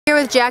Here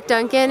with Jack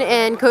Duncan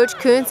and Coach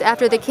Kuntz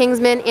after the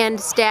Kingsmen and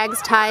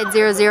Stags tied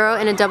 0-0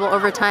 in a double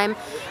overtime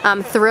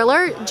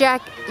thriller.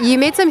 Jack, you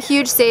made some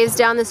huge saves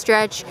down the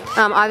stretch.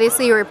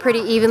 Obviously you were pretty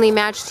evenly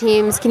matched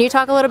teams. Can you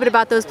talk a little bit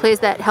about those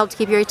plays that helped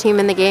keep your team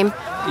in the game?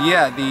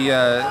 Yeah,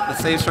 the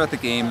saves throughout the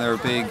game, they were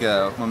big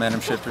momentum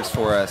shifters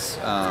for us,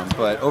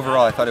 but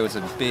overall I thought it was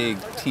a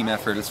big team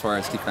effort as far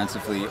as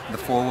defensively. The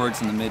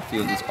forwards and the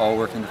midfield was all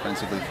working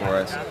defensively for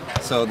us,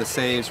 so the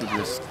saves were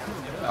just,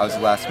 I was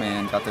the last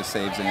man, got those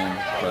saves in,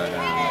 but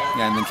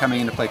yeah, and then coming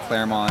in to play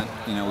Claremont,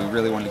 you know, we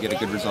really wanted to get a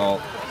good result,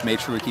 made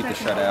sure we keep the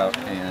shutout,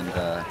 and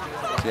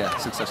yeah,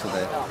 successful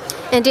day.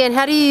 And Dan,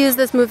 how do you use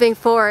this moving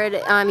forward?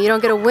 You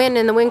don't get a win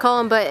in the win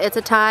column, but it's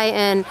a tie,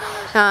 and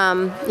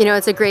you know,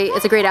 it's a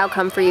great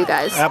outcome for you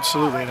guys.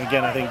 Absolutely, and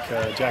again, I think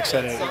Jack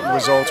said it.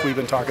 Results. We've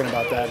been talking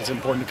about that. It's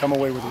important to come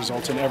away with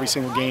results in every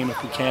single game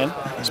if we can,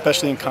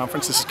 especially in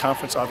conference. This is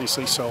conference,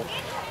 obviously, so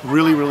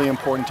really, really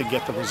important to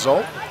get the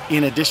result.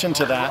 In addition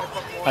to that,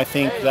 I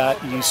think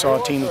that you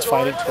saw a team that's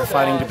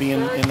fighting to be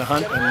in the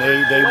hunt,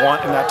 and they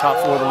want in that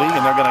top four of the league,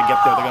 and they're going to get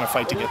there. They're going to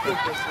fight to get there.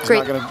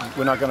 Great.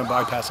 We're not going to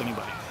bypass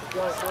anybody.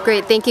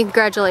 Great. Thank you.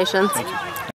 Congratulations. Thank you.